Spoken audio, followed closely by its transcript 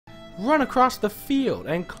run across the field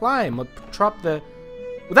and climb atop the...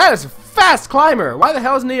 That is a fast climber! Why the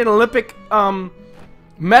hell isn't he an Olympic,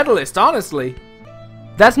 medalist, honestly?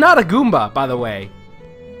 That's not a Goomba, by the way.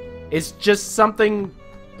 It's just something...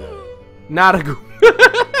 Not a Goomba.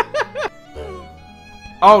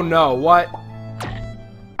 Oh no, what?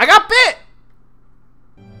 I got bit!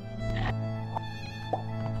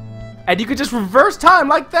 And you could just reverse time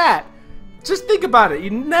like that. Just think about it. You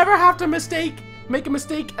never have to make a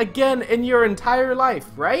mistake again in your entire life,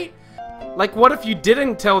 right? Like, what if you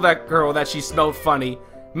didn't tell that girl that she smelled funny?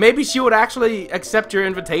 Maybe she would actually accept your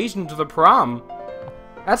invitation to the prom.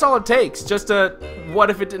 That's all it takes. Just a, what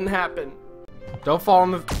if it didn't happen? Don't fall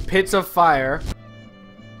in the pits of fire.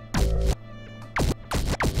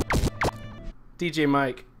 DJ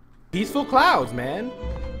Mike. Peaceful clouds, man.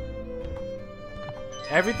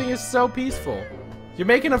 Everything is so peaceful. You're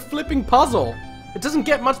making a flipping puzzle. It doesn't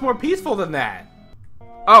get much more peaceful than that.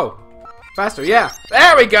 Oh, faster, yeah.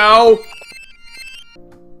 There we go!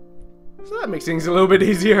 So that makes things a little bit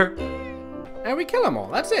easier. And we kill them all,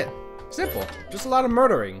 that's it. Simple, just a lot of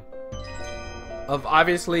murdering. Of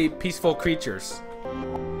obviously peaceful creatures.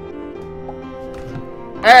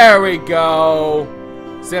 There we go.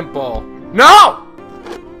 Simple. No!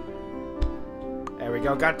 There we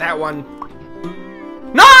go, got that one.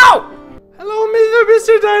 No! Hello,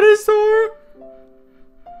 Mr. Dinosaur!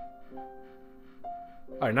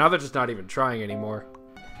 Alright, now they're just not even trying anymore.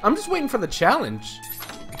 I'm just waiting for the challenge.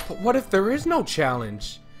 But what if there is no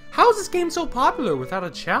challenge? How is this game so popular without a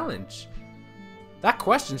challenge? That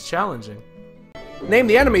question's challenging. Name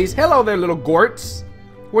the enemies. Hello there, little gorts.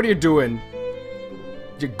 What are you doing?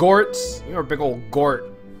 You gorts? You're a big old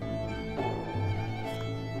gort.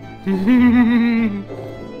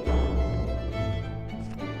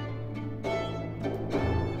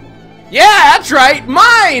 Yeah, that's right!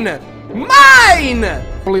 Mine! Mine!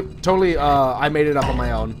 Totally, I made it up on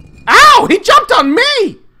my own. Ow! He jumped on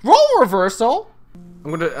me! Roll reversal!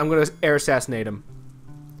 I'm gonna air assassinate him.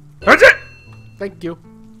 That's it! Thank you.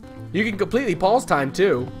 You can completely pause time,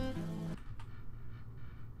 too.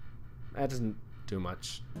 That doesn't do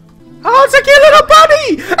much. Oh, it's a cute little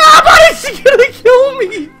bunny! Ah, bunny's gonna kill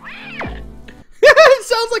me! It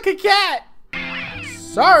sounds like a cat!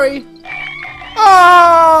 Sorry.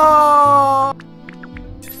 Oh!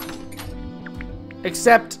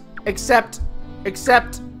 Except, I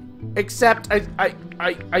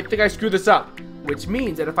think I screwed this up. Which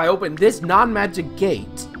means that if I open this non-magic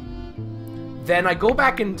gate, then I go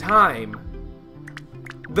back in time,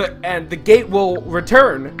 and the gate will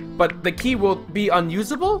return, but the key will be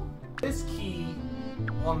unusable? This key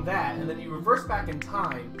on that, and then you reverse back in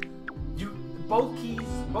time, both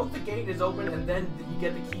the gate is open, and then you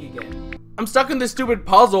get the key again. I'm stuck in this stupid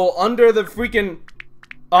puzzle under the freaking,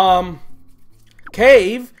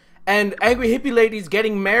 cave, and Angry Hippie Lady's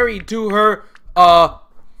getting married to her,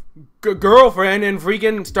 girlfriend in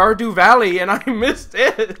freaking Stardew Valley, and I missed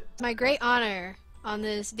it. It's my great honor on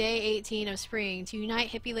this day 18 of spring to unite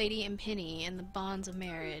Hippie Lady and Penny in the bonds of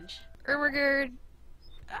marriage. Erwigerd.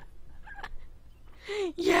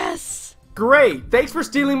 Yes! Great! Thanks for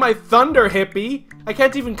stealing my thunder, Hippie! I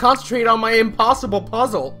can't even concentrate on my impossible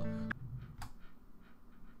puzzle.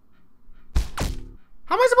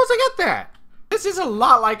 How am I supposed to get that? This is a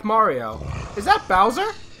lot like Mario. Is that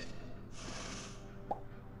Bowser?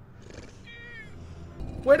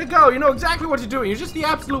 Way to go, you know exactly what you're doing. You're just the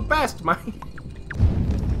absolute best, Mike.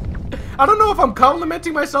 I don't know if I'm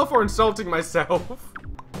complimenting myself or insulting myself.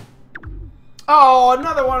 Oh,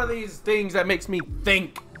 another one of these things that makes me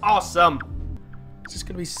think. Awesome. It's just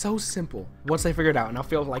gonna be so simple once I figure it out, and I'll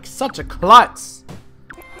feel like such a klutz.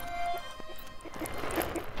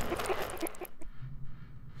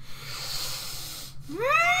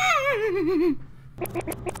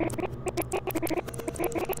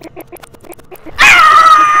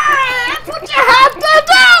 That's what you have to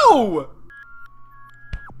do!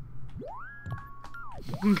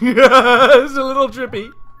 It's a little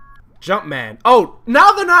trippy. Jumpman. Oh,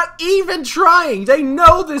 now they're not even trying. They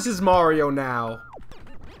know this is Mario now.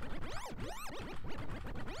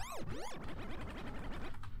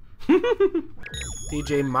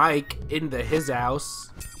 DJ Mike into his house.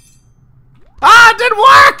 Ah, it didn't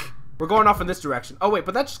work! We're going off in this direction. Oh wait,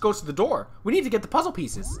 but that just goes to the door. We need to get the puzzle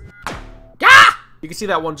pieces. Ah! You can see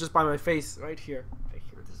that one just by my face, right here. Right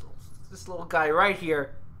here, this little guy right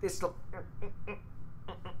here. This little.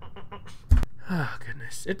 Oh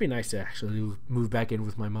goodness, it'd be nice to actually move back in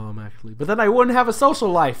with my mom, actually. But then I wouldn't have a social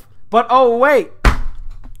life. But oh wait,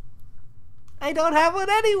 I don't have one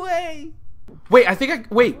anyway. Wait, I think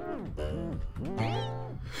wait.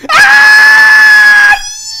 Ah!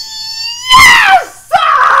 Yes!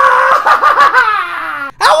 Ah!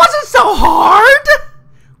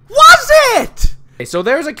 Okay, so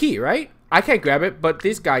there's a key, right? I can't grab it, but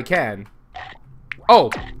this guy can.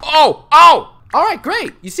 Oh! Oh! Oh! Alright,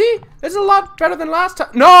 great! You see? This is a lot better than last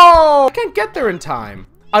time. No! I can't get there in time.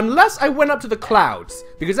 Unless I went up to the clouds.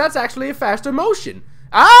 Because that's actually a faster motion.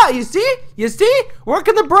 Ah, you see? You see?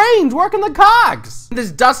 Working the brains, working the cogs.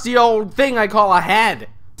 This dusty old thing I call a head.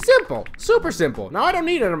 Simple. Super simple. Now I don't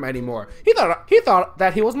need him anymore. He thought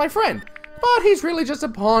that he was my friend. But he's really just a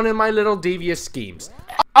pawn in my little devious schemes.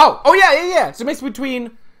 Oh yeah. It's a mix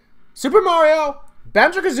between Super Mario,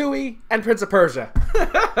 Banjo-Kazooie, and Prince of Persia.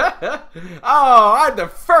 Oh, I'm the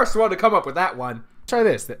first one to come up with that one. Try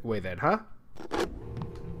this way then, huh?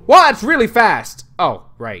 Well, that's really fast. Oh,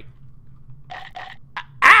 right.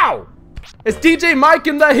 Ow! It's DJ Mike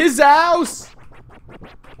in his house!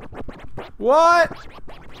 What?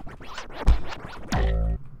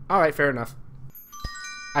 Alright, fair enough.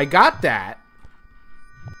 I got that.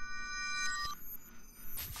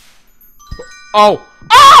 Oh!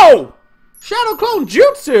 Oh! Shadow Clone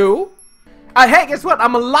Jutsu? Hey, guess what?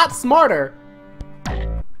 I'm a lot smarter.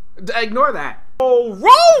 Ignore that. Oh,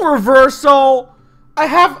 role reversal! I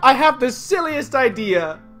have the silliest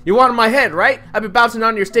idea. You want my head, right? I've been bouncing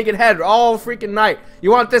on your stinking head all freaking night.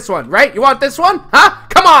 You want this one, right? You want this one? Huh?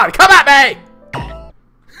 Come on, come at me!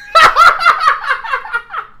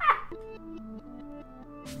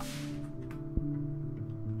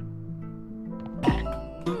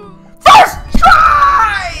 First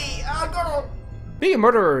try! Being a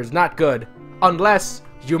murderer is not good unless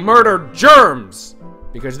you murder germs,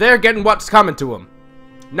 because they're getting what's coming to them.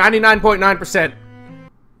 99.9%.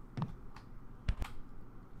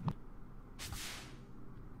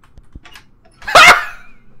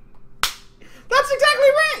 That's exactly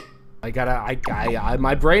right!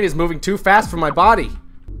 My brain is moving too fast for my body.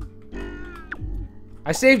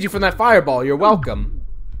 I saved you from that fireball, you're welcome.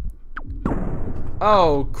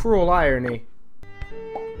 Oh, cruel irony.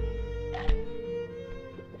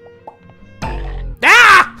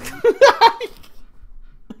 Ah!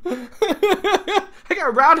 I got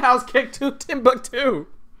a roundhouse kick to Timbuktu.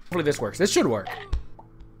 Hopefully this works. This should work.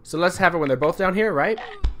 So let's have it when they're both down here, right?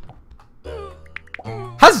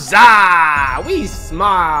 Huzzah! We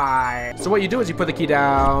smart! So what you do is you put the key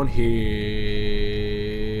down here,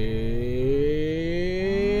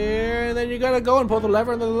 and then you gotta go and pull the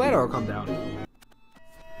lever and then the letter will come down.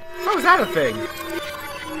 How is that a thing?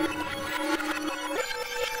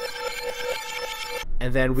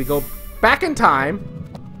 And then we go back in time,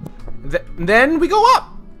 then we go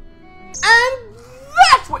up! And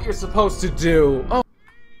that's what you're supposed to do! Oh.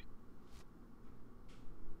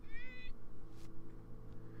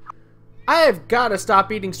 I have got to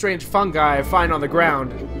stop eating strange fungi I find on the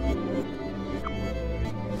ground.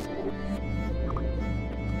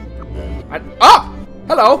 Oh!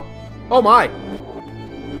 Hello! Oh my!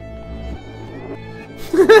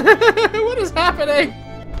 What is happening?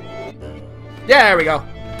 Yeah, there we go.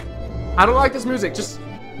 I don't like this music. Just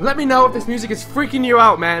let me know if this music is freaking you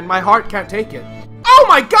out, man. My heart can't take it. Oh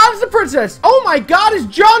my god, it's the princess! Oh my god, it's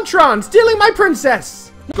JonTron stealing my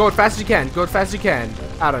princess! Go as fast as you can. Go as fast as you can.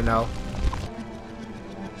 I don't know.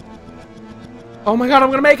 Oh my god, I'm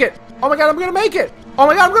gonna make it! Oh my god, I'm gonna make it! Oh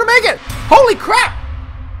my god, I'm gonna make it! Holy crap!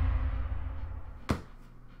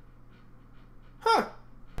 Huh.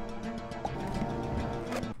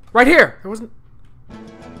 Right here! There wasn't...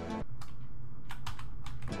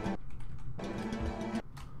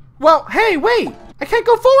 Well, hey, wait! I can't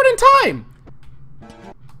go forward in time!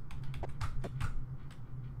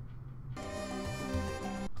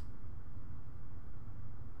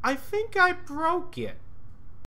 I think I broke it.